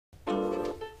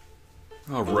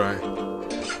Alright,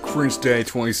 Cringe Day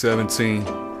 2017.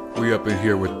 We up in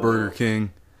here with Burger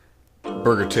King,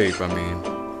 Burger Tape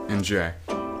and Jack.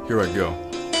 Here I go.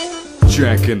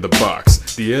 Jack in the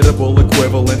box, the edible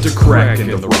equivalent to crack in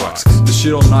the rocks. The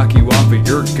shit'll knock you off of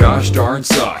your gosh darn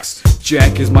socks.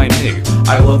 Jack is my nig,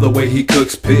 I love the way he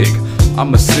cooks pig.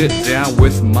 I'ma sit down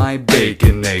with my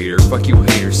baconator. Fuck you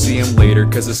haters, see him later,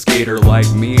 cause a skater like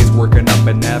me is working up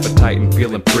an appetite and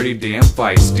feeling pretty damn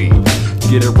feisty.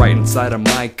 Get it right inside of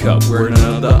my cup where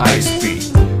none of the ice be.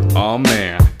 Aw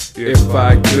man, if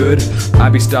I could,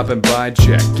 I'd be stopping by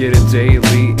Jack, get it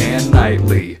daily and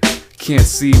nightly. Can't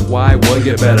see why, well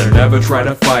you better never try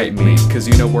to fight me, cause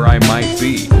you know where I might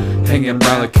be. Hanging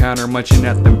around the counter munching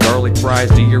at them garlic fries.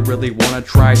 Do you really wanna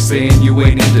try saying you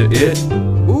ain't into it?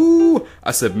 Ooh,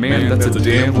 I said man, that's a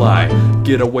damn lie.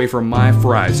 Get away from my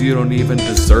fries, you don't even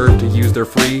deserve to use their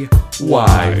free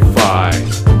Wi-Fi.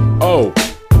 Oh,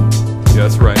 yeah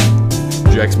that's right,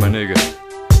 Jack's my nigga.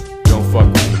 Don't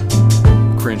fuck with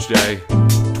me. Cringe Day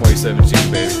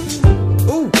 2017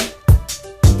 baby. Ooh.